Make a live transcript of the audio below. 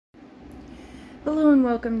Hello and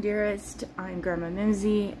welcome, dearest. I'm Grandma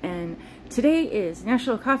Mimsy, and today is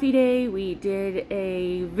National Coffee Day. We did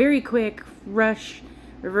a very quick rush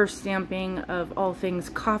reverse stamping of all things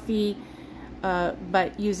coffee,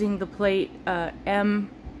 but using the plate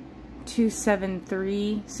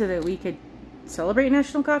M273 so that we could celebrate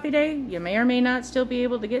National Coffee Day. You may or may not still be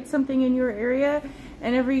able to get something in your area,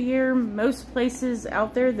 and every year most places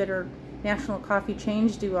out there that are National Coffee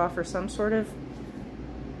chains do offer some sort of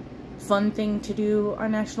fun thing to do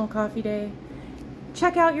on National Coffee Day.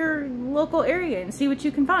 Check out your local area and see what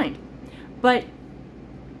you can find. But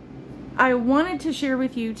I wanted to share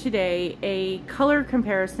with you today a color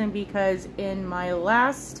comparison because in my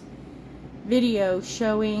last video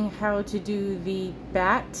showing how to do the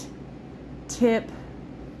bat tip,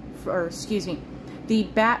 or excuse me, the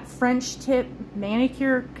bat French tip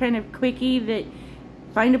manicure kind of quickie that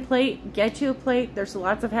find a plate, get you a plate. There's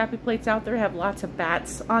lots of happy plates out there, have lots of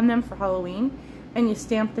bats on them for Halloween, and you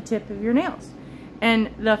stamp the tip of your nails.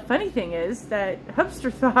 And the funny thing is that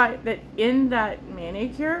Hubster thought that in that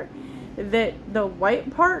manicure that the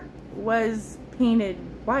white part was painted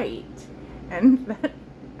white, and that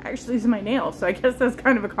actually is my nail, so I guess that's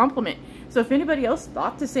kind of a compliment. So if anybody else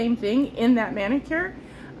thought the same thing in that manicure,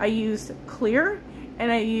 I used clear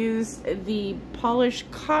and I used the Polish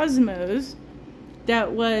Cosmos.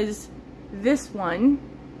 That was this one,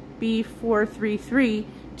 B316,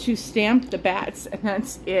 to stamp the bats, and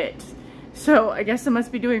that's it. So I guess I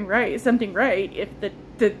must be doing something right if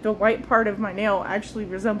the white part of my nail actually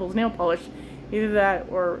resembles nail polish. Either that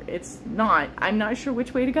or it's not. I'm not sure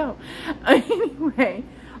which way to go. Anyway,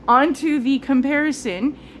 on to the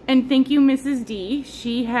comparison, and thank you, Mrs. D.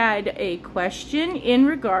 She had a question in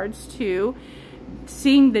regards to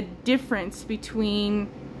seeing the difference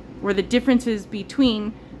between, or the differences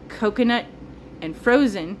between coconut and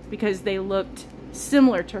frozen, because they looked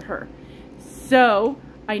similar to her. So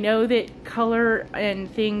I know that color and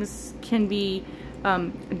things can be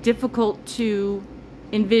difficult to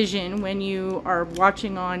envision when you are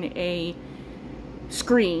watching on a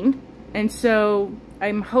screen, and so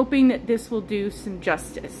I'm hoping that this will do some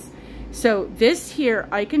justice. So this here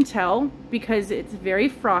I can tell because it's very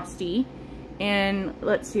frosty, and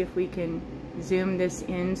let's see if we can zoom this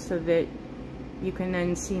in so that you can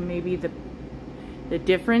then see maybe the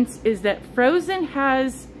difference is that frozen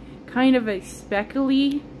has kind of a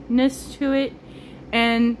speckliness to it,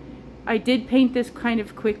 and I did paint this kind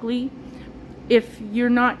of quickly. If you're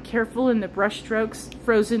not careful in the brush strokes,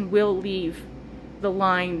 frozen will leave the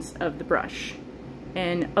lines of the brush.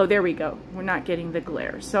 And oh, there we go, we're not getting the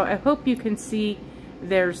glare. So I hope you can see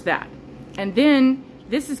there's that. And then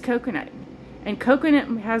this is coconut, and coconut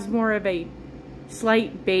has more of a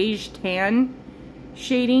slight beige tan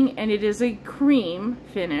shading, and it is a cream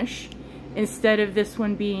finish instead of this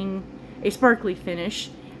one being a sparkly finish.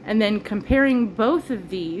 And then comparing both of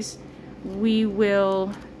these, we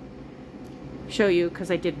will show you,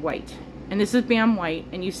 because I did white, and this is Bam White,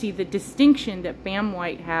 and you see the distinction that Bam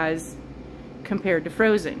White has compared to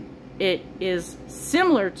frozen. It is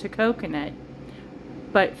similar to coconut,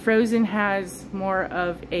 but frozen has more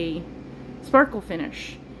of a sparkle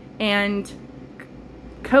finish, and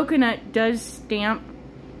coconut does stamp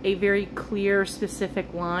a very clear,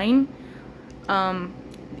 specific line.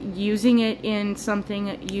 Using it in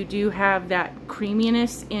something, you do have that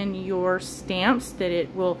creaminess in your stamps that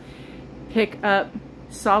it will pick up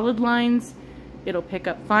solid lines, it'll pick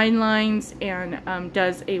up fine lines, and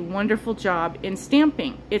does a wonderful job in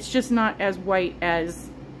stamping. It's just not as white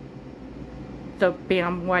as the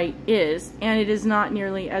Bam White is, and it is not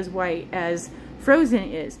nearly as white as frozen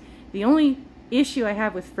is. The only issue I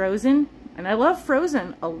have with frozen, and I love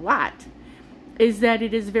frozen a lot, is that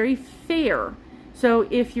it is very fair. So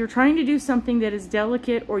if you're trying to do something that is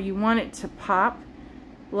delicate, or you want it to pop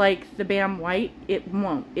like the Bam White, it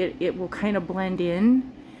won't. It will kind of blend in.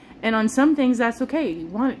 And on some things that's okay, you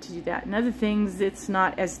want it to do that. And other things it's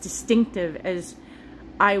not as distinctive as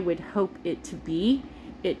I would hope it to be.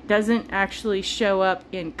 It doesn't actually show up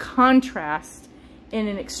in contrast in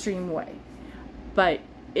an extreme way. But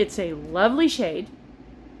it's a lovely shade.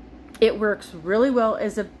 It works really well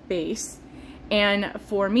as a base. And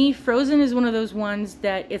for me, frozen is one of those ones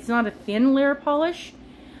that it's not a thin layer polish.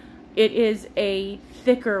 It is a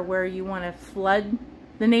thicker where you want to flood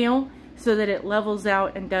the nail so that it levels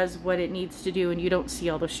out and does what it needs to do and you don't see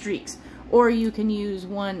all the streaks. Or you can use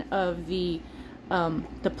one of the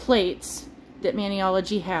plates that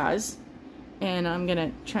Maniology has. And I'm going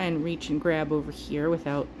to try and reach and grab over here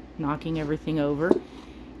without knocking everything over.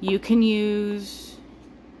 You can use,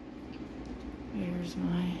 where's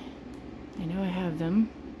my, I know I have them.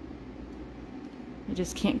 I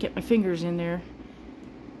just can't get my fingers in there.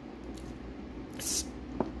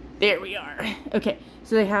 There we are. Okay,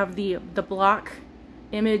 so they have the block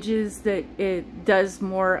images that it does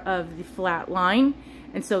more of the flat line.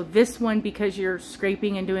 And so this one, because you're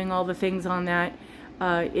scraping and doing all the things on that,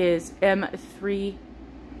 is M3.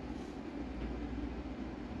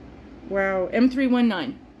 Wow,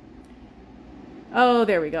 M319. Oh,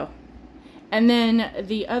 there we go. And then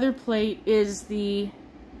the other plate is the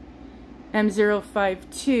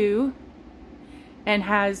M052 and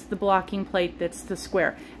has the blocking plate that's the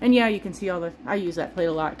square. And yeah, you can see all the, I use that plate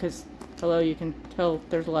a lot because, hello, you can tell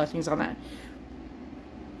there's a lot of things on that.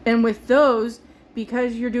 And with those,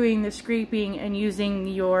 because you're doing the scraping and using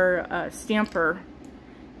your stamper,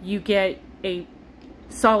 you get a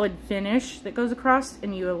solid finish that goes across,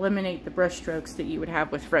 and you eliminate the brush strokes that you would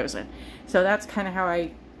have with frozen. So that's kind of how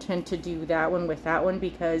I tend to do that one with that one,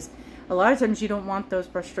 because a lot of times you don't want those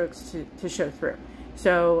brush strokes to show through.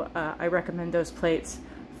 So I recommend those plates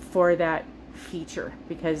for that feature,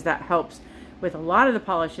 because that helps with a lot of the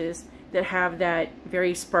polishes that have that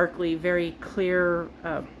very sparkly, very clear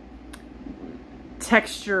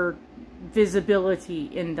texture visibility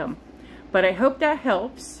in them. But I hope that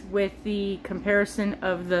helps with the comparison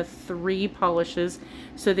of the three polishes,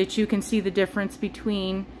 so that you can see the difference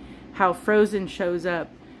between how frozen shows up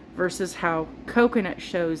versus how coconut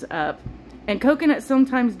shows up. And coconut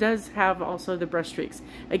sometimes does have also the brush streaks.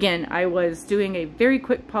 Again, I was doing a very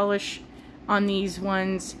quick polish on these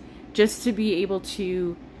ones just to be able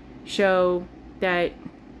to show that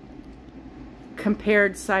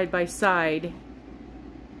compared side by side,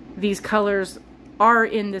 these colors are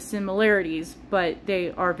in the similarities, but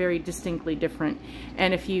they are very distinctly different.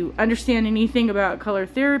 And if you understand anything about color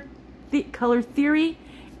theory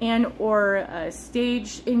and or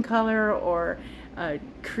stage in color, or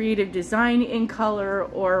creative design in color,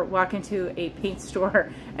 or walk into a paint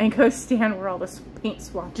store and go stand where all the paint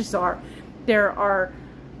swatches are, there are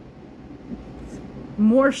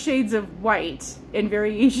more shades of white and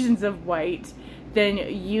variations of white than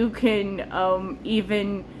you can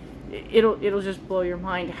even. It'll just blow your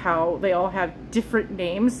mind how they all have different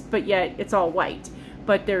names, but yet it's all white.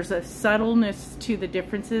 But there's a subtleness to the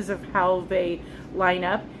differences of how they line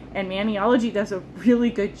up, and Maniology does a really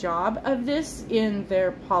good job of this in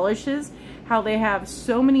their polishes, how they have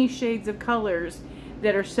so many shades of colors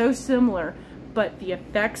that are so similar, but the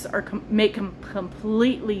effects are make them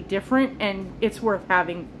completely different, and it's worth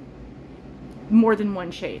having more than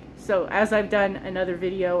one shade. So as I've done another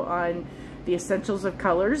video on the essentials of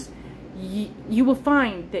colors, you will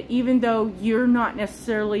find that even though you're not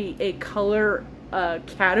necessarily a color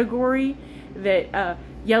category, that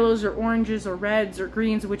yellows or oranges or reds or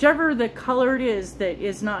greens, whichever the color it is that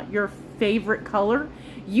is not your favorite color,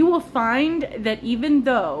 you will find that even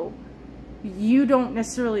though you don't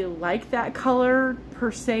necessarily like that color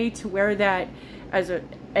per se to wear that as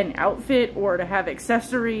an outfit, or to have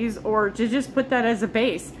accessories, or to just put that as a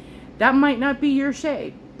base, that might not be your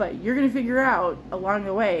shade. But you're going to figure out along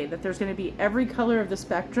the way that there's going to be every color of the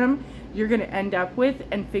spectrum you're going to end up with,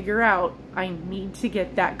 and figure out, I need to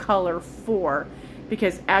get that color for,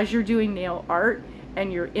 because as you're doing nail art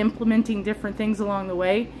and you're implementing different things along the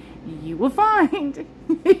way, you will find,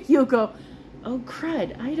 you'll go, oh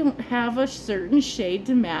crud, I don't have a certain shade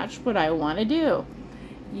to match what I want to do.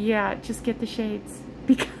 Yeah, just get the shades,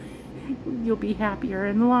 because you'll be happier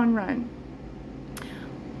in the long run.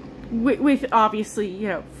 With obviously, you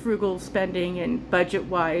know, frugal spending and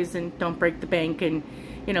budget-wise, and don't break the bank, and,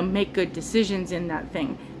 you know, make good decisions in that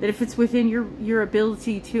thing. That if it's within your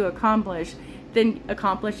ability to accomplish, then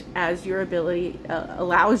accomplish as your ability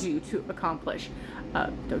allows you to accomplish.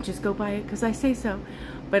 Don't just go buy it because I say so.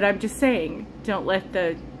 But I'm just saying, don't let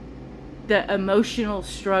the emotional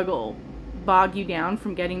struggle bog you down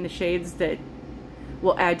from getting the shades that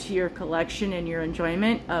will add to your collection and your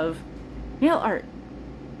enjoyment of nail art.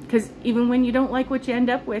 Because even when you don't like what you end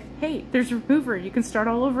up with, hey, there's a remover. You can start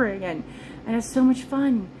all over again. And it's so much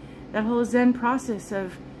fun. That whole Zen process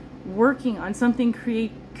of working on something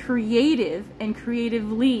creative and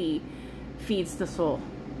creatively feeds the soul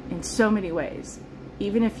in so many ways.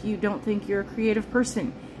 Even if you don't think you're a creative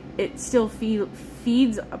person, it still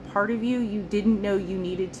feeds a part of you you didn't know you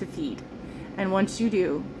needed to feed. And once you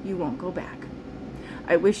do, you won't go back.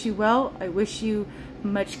 I wish you well. I wish you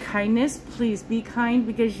much kindness. Please be kind,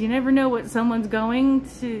 because you never know what someone's going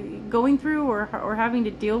through or having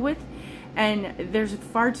to deal with. And there's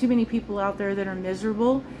far too many people out there that are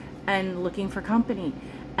miserable and looking for company.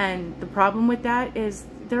 And the problem with that is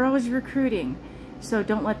they're always recruiting. So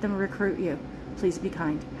don't let them recruit you. Please be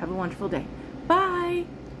kind. Have a wonderful day. Bye.